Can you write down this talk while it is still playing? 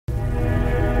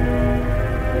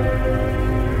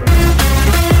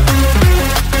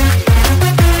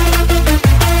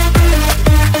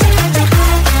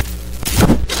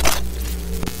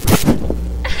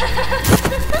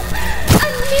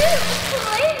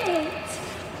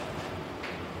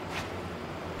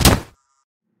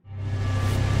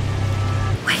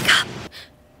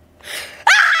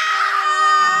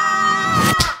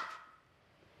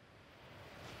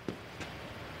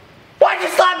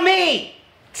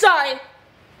Sorry.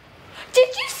 Did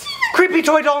you see the creepy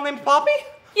toy doll named Poppy?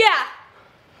 Yeah.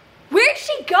 Where'd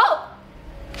she go?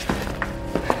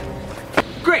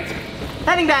 Great.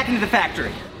 Heading back into the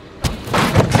factory.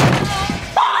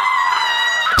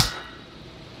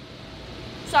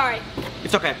 Sorry.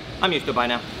 It's okay. I'm used to it by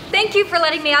now. Thank you for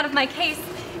letting me out of my case.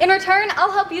 In return,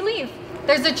 I'll help you leave.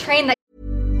 There's a train that...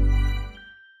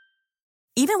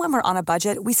 Even when we're on a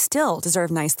budget, we still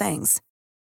deserve nice things.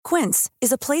 Quince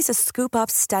is a place to scoop up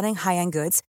stunning high-end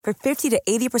goods for 50 to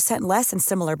 80% less than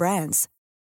similar brands.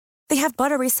 They have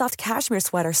buttery soft cashmere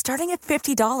sweaters starting at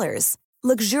 $50,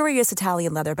 luxurious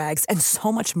Italian leather bags, and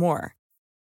so much more.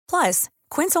 Plus,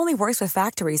 Quince only works with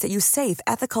factories that use safe,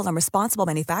 ethical, and responsible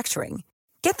manufacturing.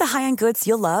 Get the high-end goods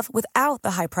you'll love without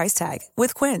the high price tag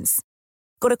with Quince.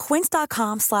 Go to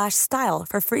quince.com/style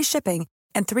for free shipping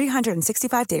and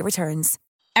 365-day returns.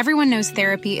 Everyone knows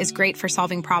therapy is great for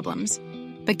solving problems,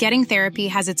 but getting therapy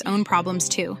has its own problems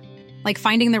too, like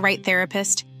finding the right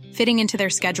therapist, fitting into their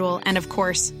schedule, and of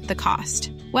course, the cost.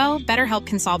 Well, BetterHelp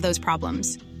can solve those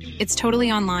problems. It's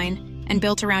totally online and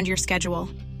built around your schedule.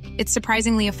 It's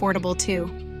surprisingly affordable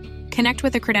too. Connect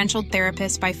with a credentialed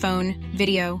therapist by phone,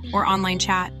 video, or online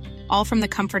chat, all from the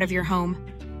comfort of your home.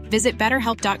 Visit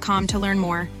BetterHelp.com to learn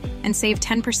more and save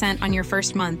 10% on your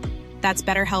first month. That's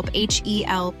BetterHelp,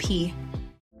 H-E-L-P.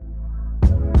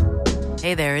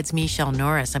 Hey there, it's Michelle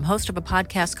Norris. I'm host of a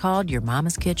podcast called Your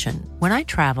Mama's Kitchen. When I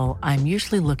travel, I'm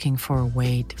usually looking for a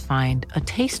way to find a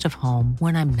taste of home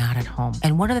when I'm not at home.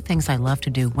 And one of the things I love to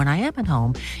do when I am at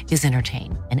home is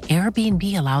entertain. And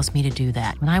Airbnb allows me to do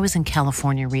that. When I was in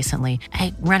California recently,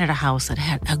 I rented a house that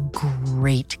had a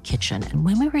great kitchen. And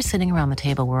when we were sitting around the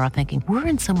table, we were all thinking, we're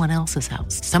in someone else's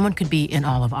house. Someone could be in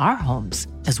all of our homes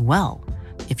as well.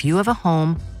 If you have a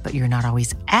home, but you're not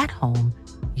always at home,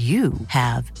 you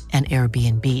have an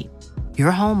Airbnb.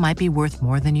 Your home might be worth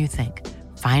more than you think.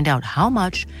 Find out how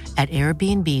much at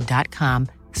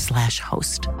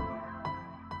airbnb.com/host.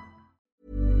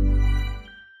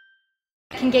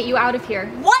 Can get you out of here.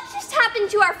 What just happened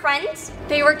to our friends?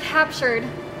 They were captured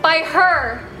by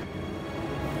her.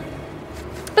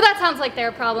 But that sounds like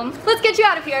their problem. Let's get you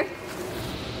out of here.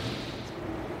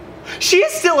 She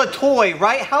is still a toy,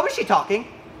 right? How is she talking?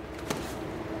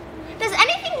 Does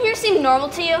anything here seem normal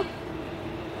to you?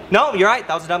 No, you're right.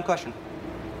 That was a dumb question.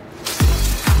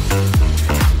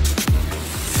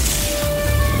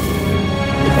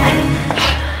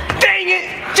 Dang it!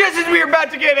 Just as we were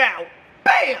about to get out.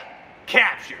 Bam!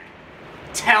 Captured.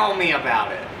 Tell me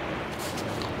about it.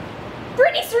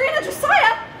 Brittany, Serena,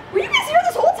 Josiah, were you guys here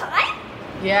this whole time?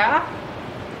 Yeah?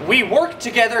 We worked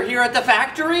together here at the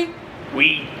factory?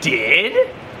 We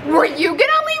did? Were you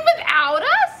gonna leave without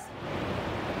us?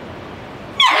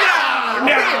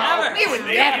 No! It was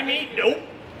never me. Nope.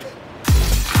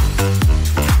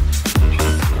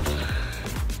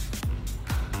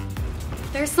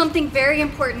 There's something very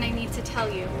important I need to tell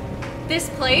you. This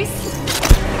place...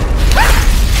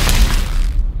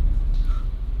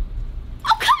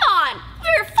 Oh, come on! We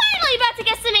were finally about to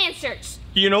get some answers.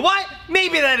 You know what?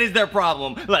 Maybe that is their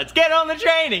problem. Let's get on the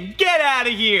train and get out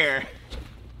of here.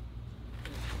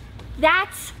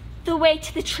 That's the way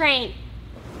to the train.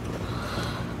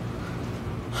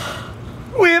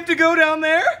 We have to go down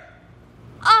there?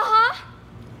 Uh-huh.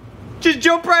 Just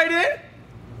jump right in?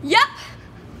 Yep.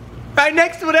 Right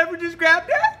next to whatever just grabbed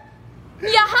it?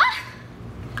 Yeah-huh.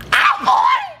 Ow,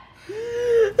 boy!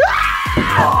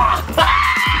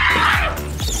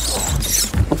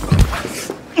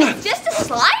 Just a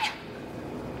slide?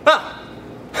 Huh.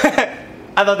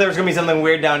 I thought there was gonna be something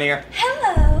weird down here.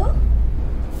 Hello.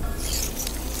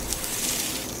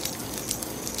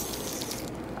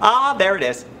 Ah, there it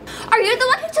is. Are you the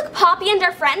one who took Poppy and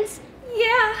our friends?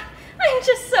 Yeah, I'm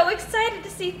just so excited to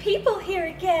see people here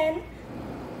again.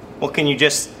 Well, can you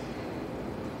just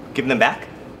give them back?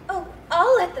 Oh,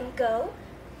 I'll let them go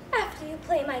after you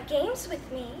play my games with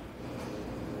me.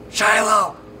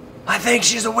 Shiloh, I think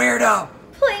she's a weirdo.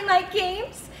 Play my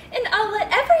games, and I'll let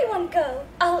everyone go.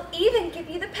 I'll even give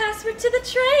you the password to the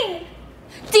train.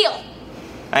 Deal.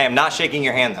 I am not shaking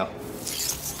your hand, though.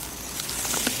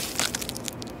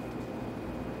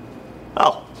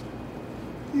 Oh.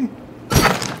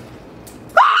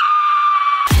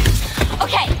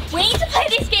 Okay, we need to play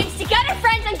these games to get our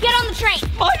friends and get on the train.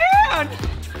 My hand!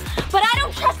 But I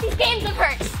don't trust these games of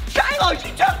hers. Shiloh,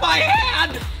 she took my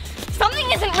hand! Something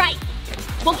isn't right.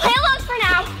 We'll play along for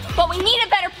now, but we need a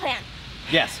better plan.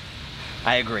 Yes,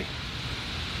 I agree.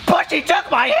 But she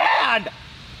took my hand!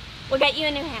 We'll get you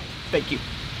a new hand. Thank you.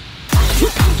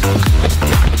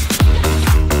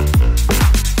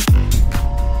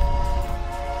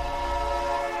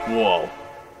 Whoa.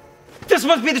 The This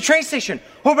must be the train station.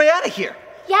 We're way out of here.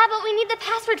 Yeah, but we need the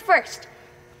password first.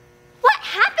 What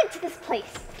happened to this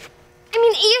place? I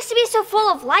mean, it used to be so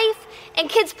full of life and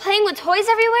kids playing with toys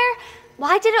everywhere.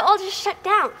 Why did it all just shut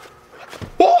down?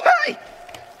 Oh, hey!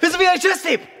 This is a VHS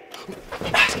tape.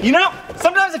 You know,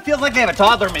 sometimes it feels like they have a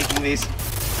toddler making these.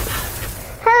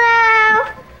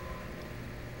 Hello!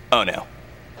 Oh, no.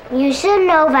 You should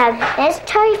know that this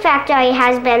toy factory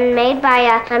has been made by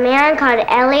a man called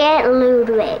Elliot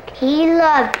Ludwig. He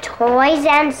loved toys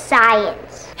and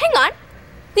science. Hang on.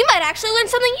 We might actually learn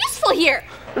something useful here.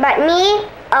 But me?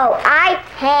 Oh, I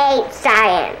hate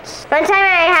science. One time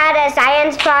I had a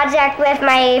science project with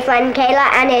my friend Kayla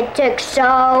and it took so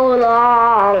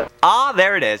long. Ah,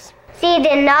 there it is. She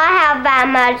did not have that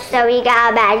much, so we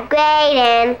got a bad grade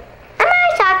and... Am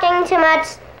I talking too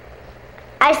much?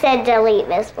 I said delete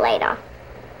this later.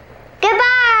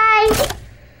 Goodbye!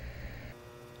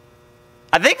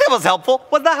 I think that was helpful.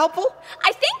 Was that helpful?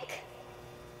 I think.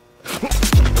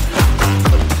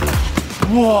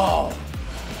 Whoa!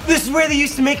 This is where they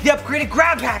used to make the upgraded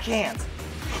grab pack hands.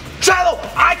 Shiloh,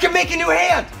 I can make a new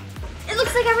hand! It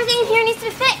looks like everything in here needs to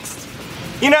be fixed.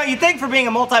 You know, you'd think for being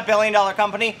a multi-billion-dollar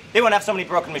company, they wouldn't have so many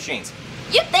broken machines.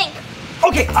 You'd think.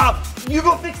 Okay, you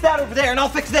go fix that over there and I'll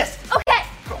fix this. Okay.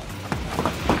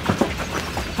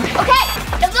 Okay,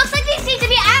 it looks like these need to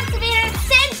be activated at the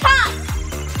same time.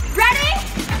 Ready?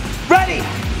 Ready!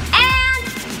 And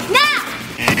now!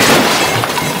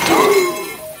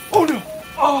 Oh no!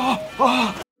 Oh.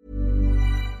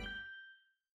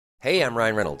 Hey, I'm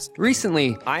Ryan Reynolds.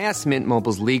 Recently, I asked Mint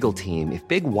Mobile's legal team if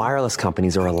big wireless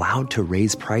companies are allowed to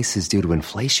raise prices due to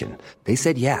inflation. They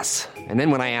said yes. And then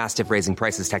when I asked if raising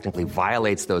prices technically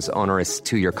violates those onerous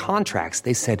two-year contracts,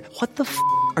 they said, "What the f***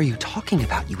 are you talking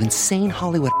about, you insane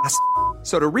Hollywood ass?"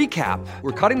 So to recap,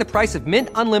 we're cutting the price of Mint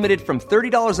Unlimited from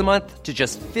 $30 a month to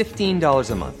just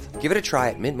 $15 a month. Give it a try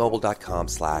at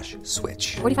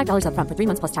mintmobile.com/switch. $45 up front for 3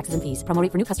 months plus taxes and fees. Promo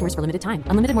rate for new customers for limited time.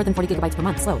 Unlimited more than 40 gigabytes per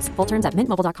month. Slows full terms at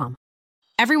mintmobile.com.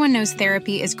 Everyone knows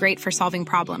therapy is great for solving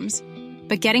problems.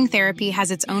 But getting therapy has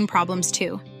its own problems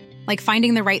too. Like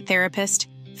finding the right therapist,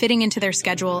 fitting into their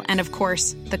schedule, and of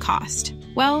course, the cost.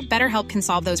 Well, BetterHelp can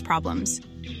solve those problems.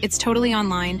 It's totally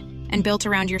online and built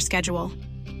around your schedule.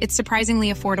 It's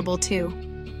surprisingly affordable, too.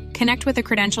 Connect with a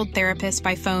credentialed therapist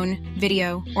by phone,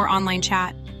 video, or online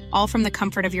chat, all from the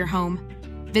comfort of your home.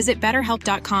 Visit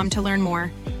BetterHelp.com to learn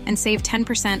more and save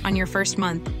 10% on your first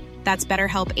month. That's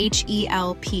BetterHelp,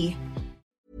 H-E-L-P.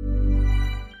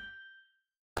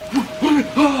 I'm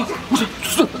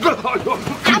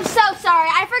so sorry.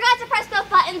 I forgot to press both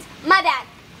buttons. My bad.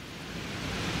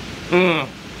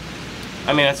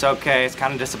 I mean, it's okay. It's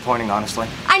kind of disappointing, honestly.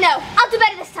 I know. I'll do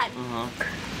better this time.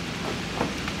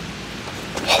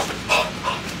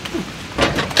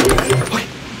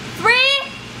 3,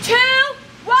 2,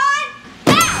 1,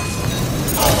 now!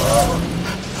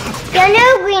 Your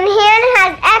new green hand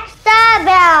has extra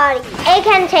ability. It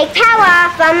can take power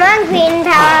from one green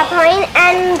power point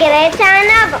and give it to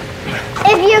another.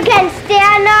 If you can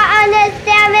still not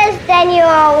understand this, then you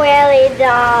are really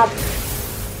dumb.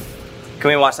 Can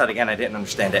we watch that again? I didn't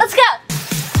understand it. Let's go!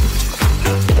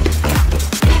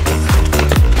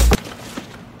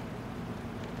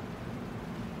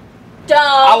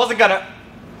 I wasn't gonna.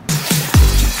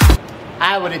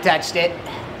 I would have touched it.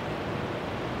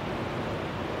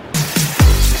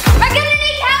 We're gonna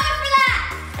need power for that!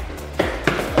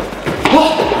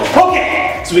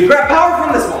 Okay, so we grab power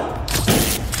from this one.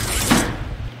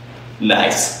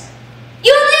 Nice.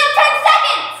 You only have 10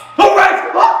 seconds! All right!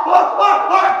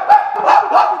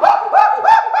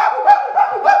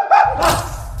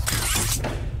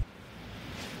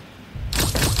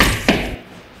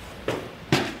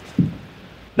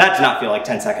 That did not feel like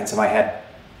 10 seconds in my head.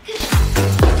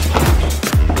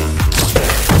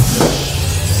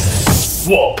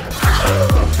 Whoa.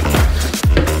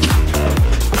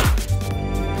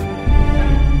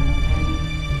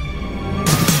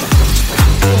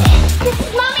 This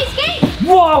is Mommy's game!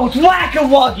 Whoa, it's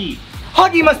Whack-A-Wuggy!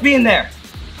 Huggy must be in there!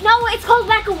 No, it's called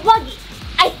Whack-A-Wuggy.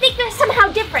 I think they're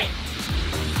somehow different.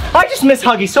 I just miss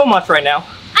Huggy so much right now.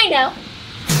 I know.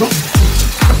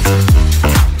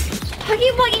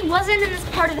 Huggy Wuggy wasn't in this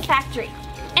part of the factory.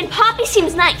 And Poppy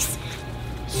seems nice.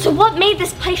 So what made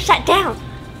this place shut down?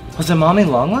 Was it Mommy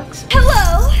Longlegs?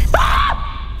 Hello?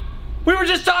 We were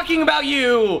just talking about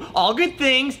you! All good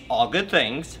things, all good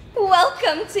things.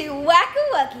 Welcome to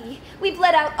Whack-A-Wuggy. We've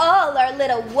let out all our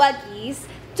little wuggies.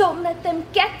 Don't let them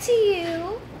get to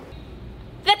you.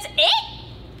 That's it?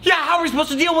 Yeah, how are we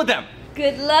supposed to deal with them?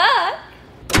 Good luck.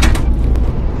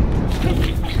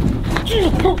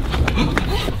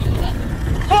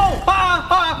 Oh,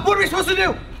 what are we supposed to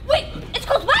do? Wait, it's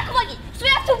called Whack-A-Wuggy, so we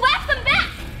have to whack them back!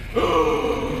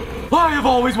 I have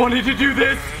always wanted to do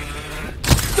this!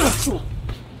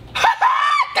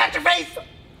 Got your face!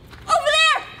 Over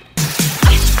there!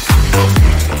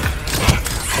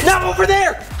 Not over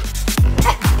there!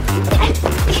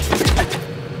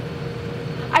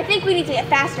 I think we need to get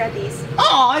faster at these.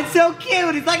 Oh, it's so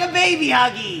cute! It's like a baby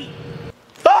huggy!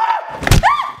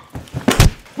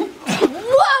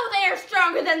 Whoa, they are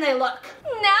stronger than they look.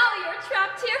 Now you're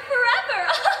trapped here forever!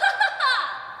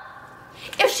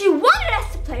 If she wanted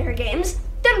us to play her games,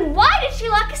 then why did she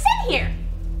lock us in here?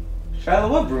 Shiloh,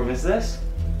 what room is this?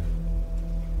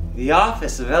 The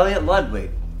office of Elliot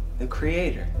Ludwig, the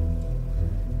creator.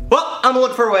 Well, I'm gonna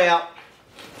look for a way out.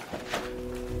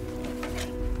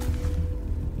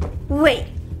 Wait.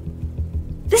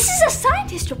 This is a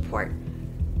scientist report.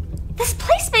 This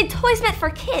place made toys meant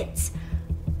for kids.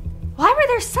 Why were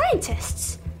there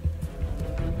scientists?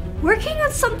 Working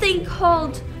on something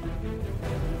called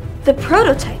the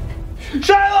prototype.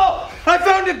 Shiloh! I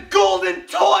found a golden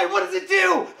toy! What does it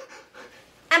do?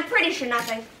 I'm pretty sure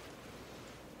nothing.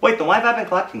 Wait, then why have I been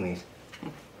collecting these?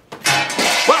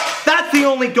 Well, that's the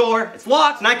only door. It's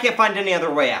locked and I can't find any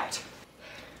other way out.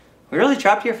 We really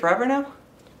trapped here forever now?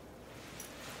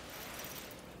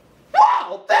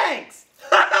 Wow, thanks!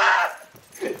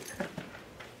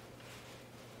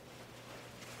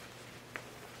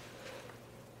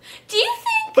 Do you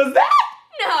think? Was that?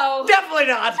 No. Definitely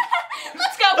not.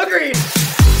 Let's go. Agreed.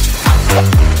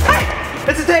 Hey,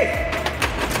 it's a tape.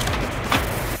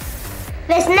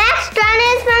 This next one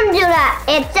is from Judah.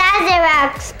 It says it will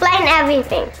explain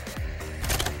everything.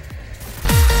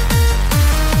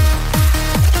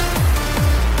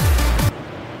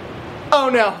 Oh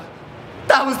no,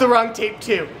 that was the wrong tape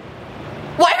too.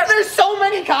 Why are there so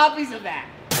many copies of that?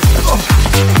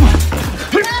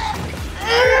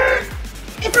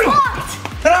 It's locked.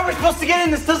 Then how are we supposed to get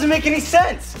in? This doesn't make any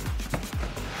sense.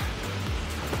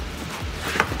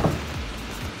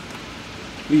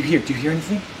 Are you here? Do you hear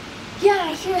anything? Yeah,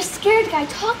 I hear a scared guy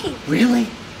talking. Really?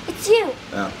 It's you.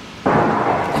 Oh.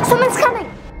 Someone's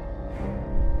coming.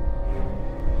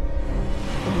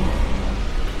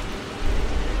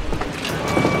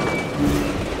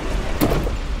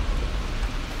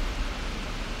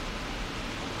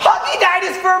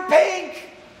 Huggy-ditis for pink!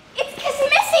 It's Kissy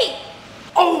Missy.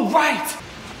 Oh, right!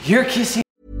 You're kissing.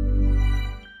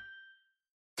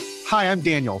 Hi, I'm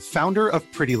Daniel, founder of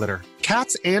Pretty Litter.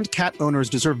 Cats and cat owners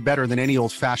deserve better than any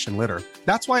old-fashioned litter.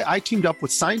 That's why I teamed up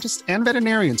with scientists and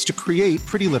veterinarians to create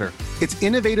Pretty Litter. Its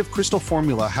innovative crystal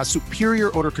formula has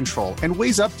superior odor control and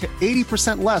weighs up to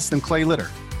 80% less than clay litter.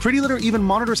 Pretty Litter even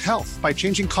monitors health by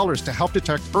changing colors to help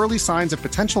detect early signs of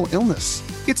potential illness.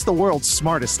 It's the world's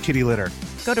smartest kitty litter.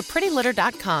 Go to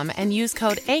prettylitter.com and use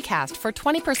code ACAST for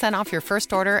 20% off your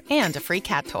first order and a free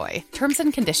cat toy. Terms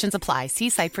and conditions apply. See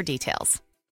site for details.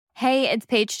 Hey, it's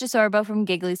Paige DeSorbo from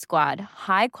Giggly Squad.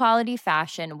 High quality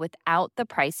fashion without the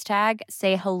price tag.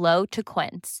 Say hello to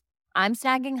Quince. I'm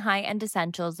snagging high-end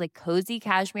essentials like cozy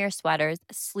cashmere sweaters,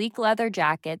 sleek leather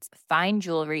jackets, fine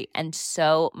jewelry, and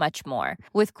so much more.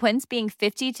 With Quince being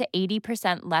 50 to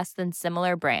 80% less than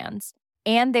similar brands.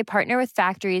 And they partner with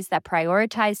factories that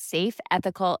prioritize safe,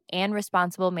 ethical, and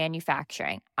responsible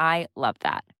manufacturing. I love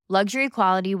that. Luxury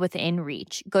quality within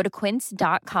reach. Go to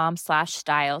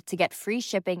quince.com/style to get free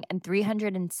shipping and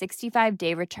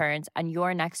 365-day returns on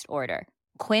your next order.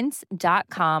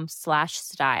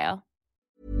 Quince.com/style.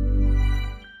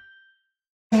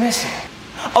 Missing.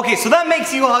 Okay, so that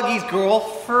makes you Huggy's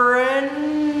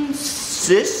girlfriend,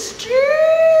 sister?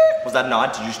 Was that a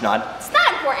nod? Did you just nod? It's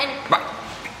not important. Right.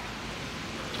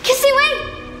 Kissy, wait!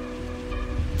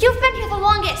 You've been here the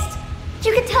longest.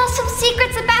 You can tell us some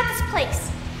secrets about this place.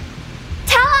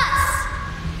 Tell us!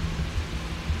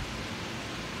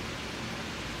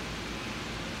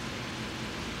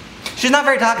 She's not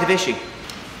very talkative, is she?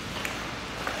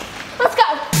 Let's go.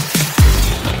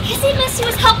 Kissy Missy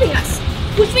was helping us,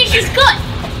 which means she's good.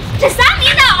 Does that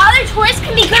mean that other toys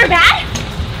can be good or bad?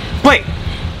 Wait.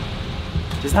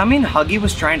 Does that mean Huggy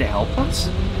was trying to help us?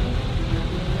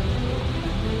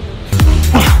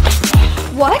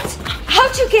 What?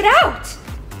 How'd you get out?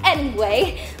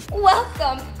 Anyway,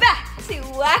 welcome back to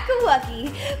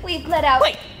Whack-A-Wuggy. We've let out...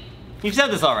 Wait, you've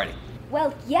said this already.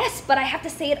 Well, yes, but I have to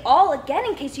say it all again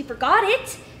in case you forgot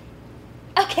it.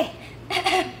 Okay.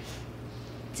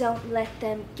 Don't let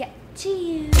them get to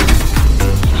you.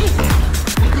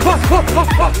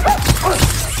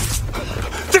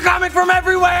 They're coming from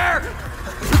everywhere!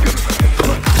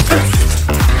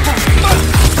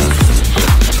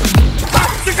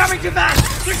 They're coming too fast!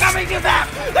 They're coming too fast!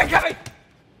 They're coming!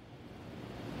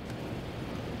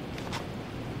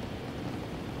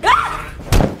 Ah!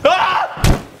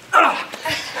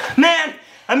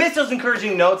 miss those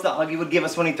encouraging notes that Huggy would give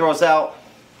us when he throws out.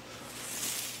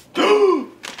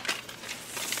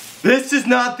 This is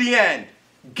not the end.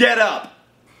 Get up.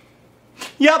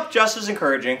 Yup, just as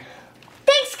encouraging.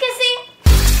 Thanks, Kissy.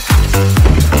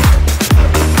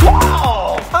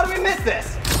 Whoa! How did we miss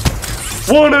this?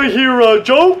 Wanna hear a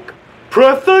joke?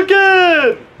 Press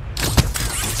again!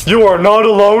 You are not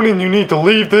alone and you need to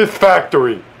leave this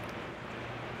factory.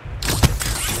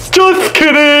 Just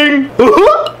kidding!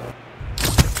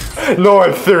 No,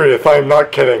 I'm serious, I'm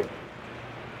not kidding.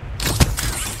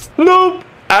 Nope,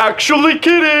 actually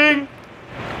kidding!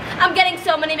 I'm getting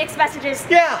so many mixed messages.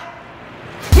 Yeah.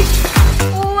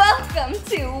 Welcome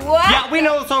to what? Yeah, we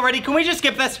know this already. Can we just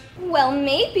skip this? Well,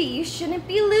 maybe you shouldn't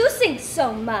be losing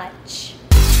so much.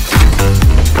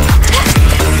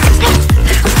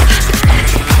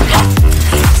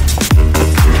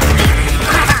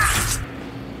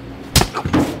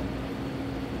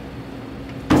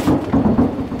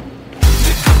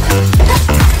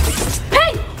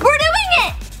 Hey, we're doing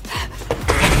it!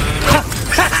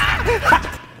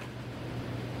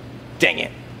 Dang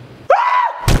it.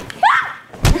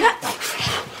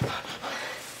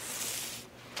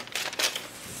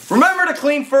 Remember to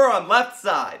clean fur on left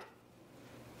side.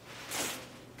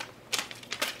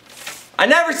 I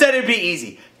never said it'd be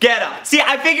easy. Get up. See,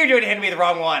 I figured you would hand me the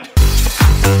wrong one.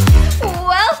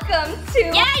 Welcome to...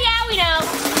 Yeah, we know.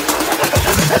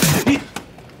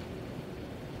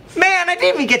 Man, I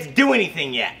didn't even get to do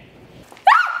anything yet.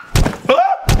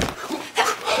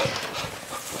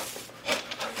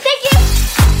 Thank you.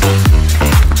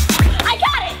 I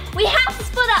got it. We have to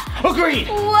split up. Agreed.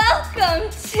 Welcome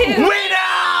to... We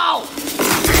know!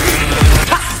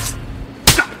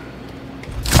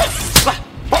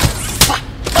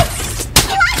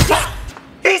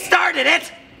 He started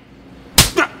it!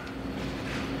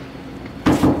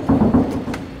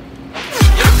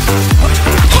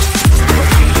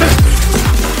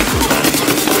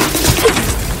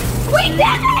 We did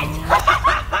it!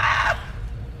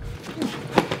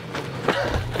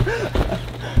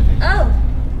 Oh,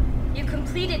 you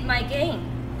completed my game.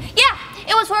 Yeah,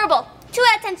 it was horrible. 2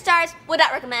 out of 10 stars, would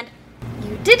not recommend.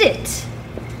 You did it.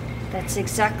 That's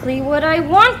exactly what I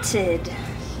wanted.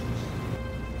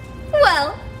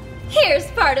 Well, here's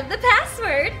part of the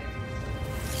password.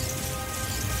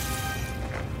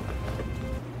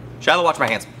 Shiloh, watch my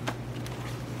hands.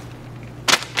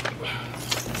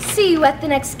 See you at the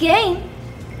next game.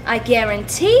 I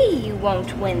guarantee you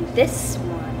won't win this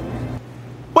one.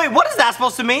 Wait, what is that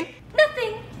supposed to mean?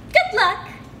 Nothing. Good luck.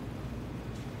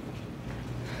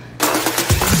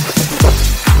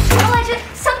 Elijah,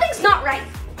 something's not right.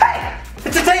 Hey,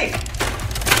 it's a tape.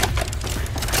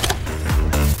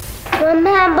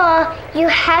 Remember, you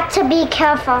have to be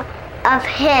careful of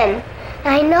him.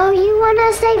 I know you want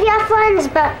to save your friends,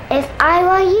 but if I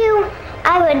were you,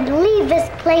 I would leave this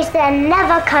place and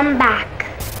never come back.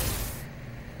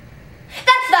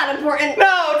 That's not important.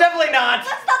 No, definitely not.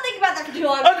 Let's not think about that for too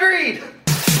long. Agreed.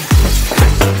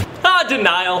 Ah,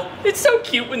 denial. It's so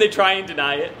cute when they try and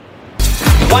deny it.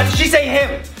 Why did she say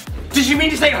him? Did she mean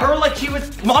to say her like she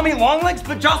was Mommy Longlegs?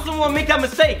 But Jocelyn won't make that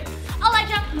mistake.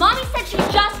 Elijah, Mommy said she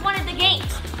just wanted the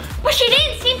games. But she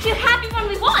didn't seem too happy when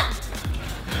we won.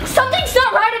 Something's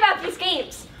not right about these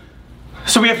games.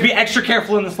 So we have to be extra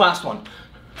careful in this last one.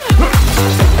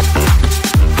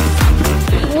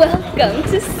 Welcome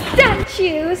to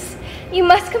statues. You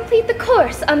must complete the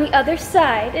course on the other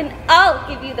side, and I'll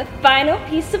give you the final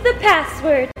piece of the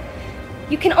password.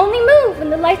 You can only move when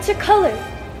the lights are colored.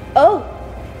 Oh,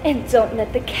 and don't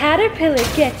let the caterpillar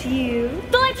get you.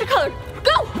 The lights are colored.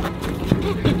 Go!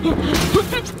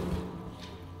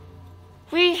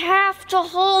 We have to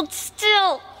hold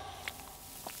still.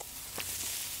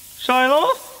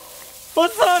 Shiloh?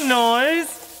 What's that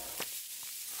noise?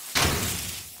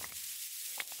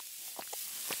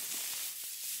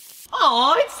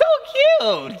 Aw, it's so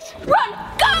cute! Run!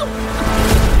 Go!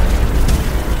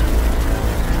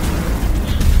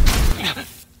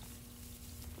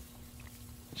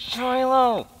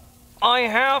 Shiloh, I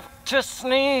have to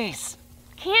sneeze.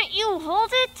 Can't you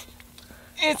hold it?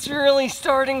 It's really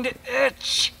starting to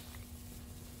itch.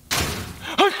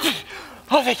 Oh,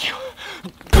 thank you.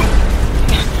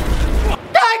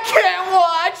 I can't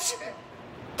watch!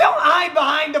 Don't hide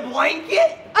behind the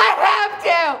blanket! I have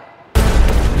to!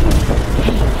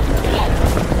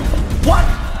 What?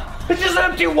 It's just an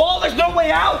empty wall, there's no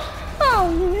way out!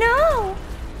 Oh no!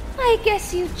 I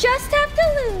guess you just have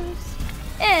to lose.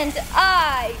 And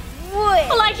I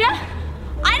win. Elijah,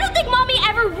 I don't think Mommy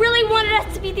ever really wanted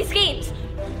us to beat these games.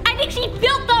 I think she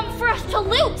built them for us to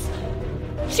lose.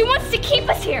 She wants to keep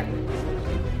us here.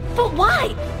 But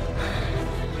why?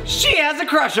 She has a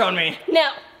crush on me.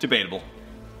 No. Debatable.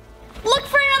 Look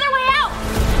for another way out.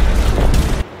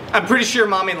 I'm pretty sure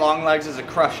Mommy Longlegs has a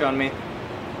crush on me.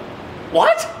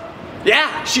 What?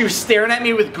 Yeah, she was staring at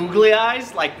me with googly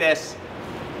eyes like this.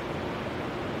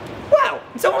 Wow,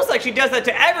 it's almost like she does that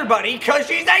to everybody because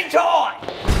she's a toy.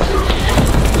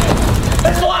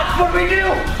 It's locked, what do we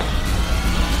do?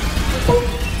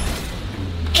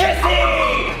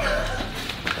 Kissy!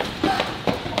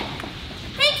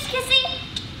 Thanks, Kissy.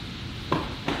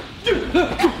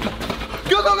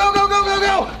 Go, go, go, go, go, go,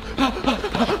 go!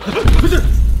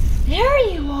 There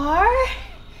you are.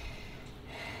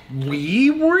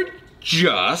 We were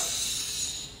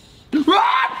just...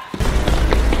 Ah!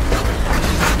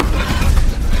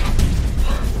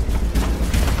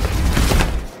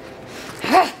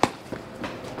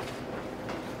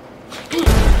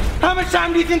 How much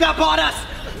time do you think that bought us?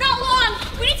 Not long.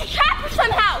 We need to trap her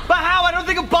somehow. But how? I don't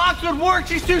think a box would work.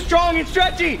 She's too strong and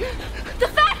stretchy. The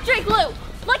factory glue,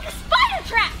 like a spider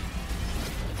trap.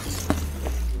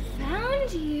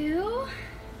 Found you.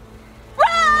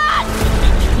 Run!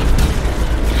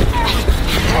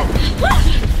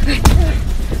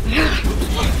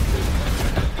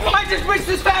 I just wish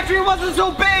this factory wasn't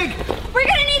so big. We're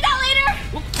gonna need that later.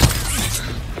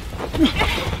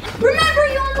 Remember,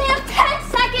 you only have 10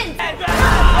 seconds.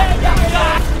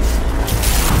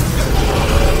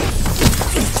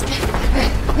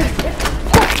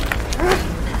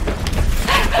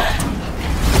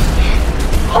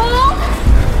 Hold.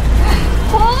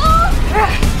 Hold.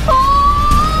 Hold.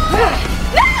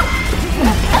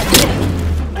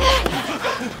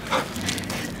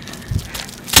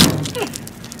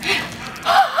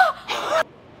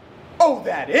 Oh,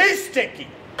 that is sticky.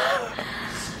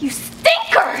 You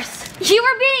stinkers! You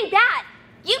were being bad.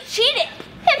 You cheated.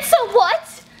 And so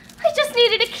what? I just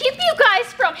needed to keep you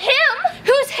guys from him.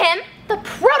 Who's him? The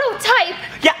prototype.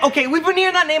 Yeah, okay, we've been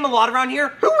hearing that name a lot around here.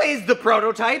 Who is the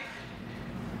prototype?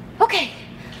 Okay,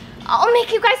 I'll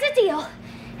make you guys a deal.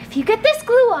 If you get this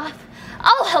glue off,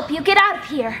 I'll help you get out of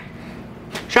here.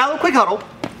 Shiloh, quick huddle.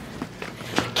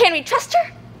 Can we trust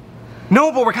her?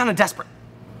 No, but we're kind of desperate.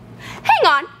 Hang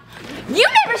on. You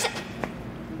never said...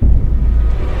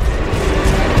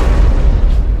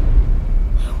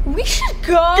 We should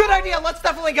go. Good idea, let's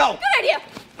definitely go. Good idea.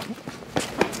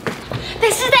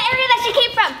 This is the area that she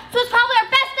came from, so it's probably our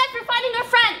best bet for finding her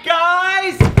friend.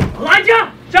 Guys!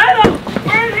 Elijah! Shiloh!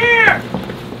 We're in here!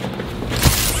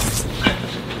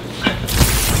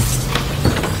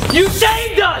 You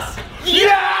saved us!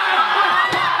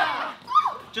 Yeah!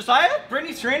 Josiah?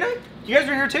 Brittany? Serena? You guys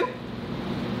were here too?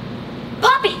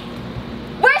 Poppy!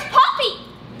 Where's Poppy?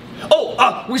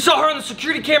 Oh, we saw her on the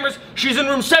security cameras. She's in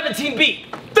room 17B.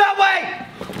 That way!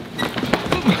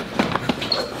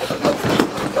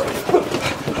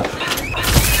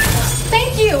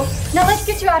 Thank you. Now let's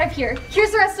get you out of here.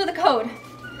 Here's the rest of the code.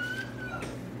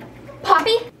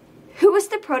 Poppy, who was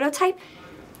the prototype?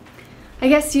 I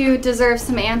guess you deserve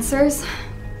some answers.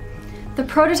 The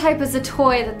prototype is a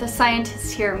toy that the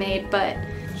scientists here made, but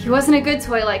he wasn't a good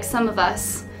toy like some of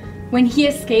us. When he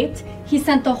escaped, he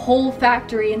sent the whole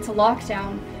factory into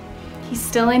lockdown. He's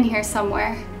still in here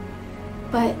somewhere.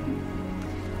 But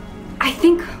I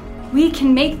think we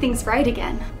can make things right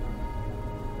again.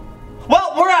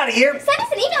 Well, we're out of here. Send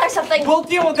us an email or something. We'll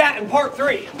deal with that in part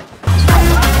 3.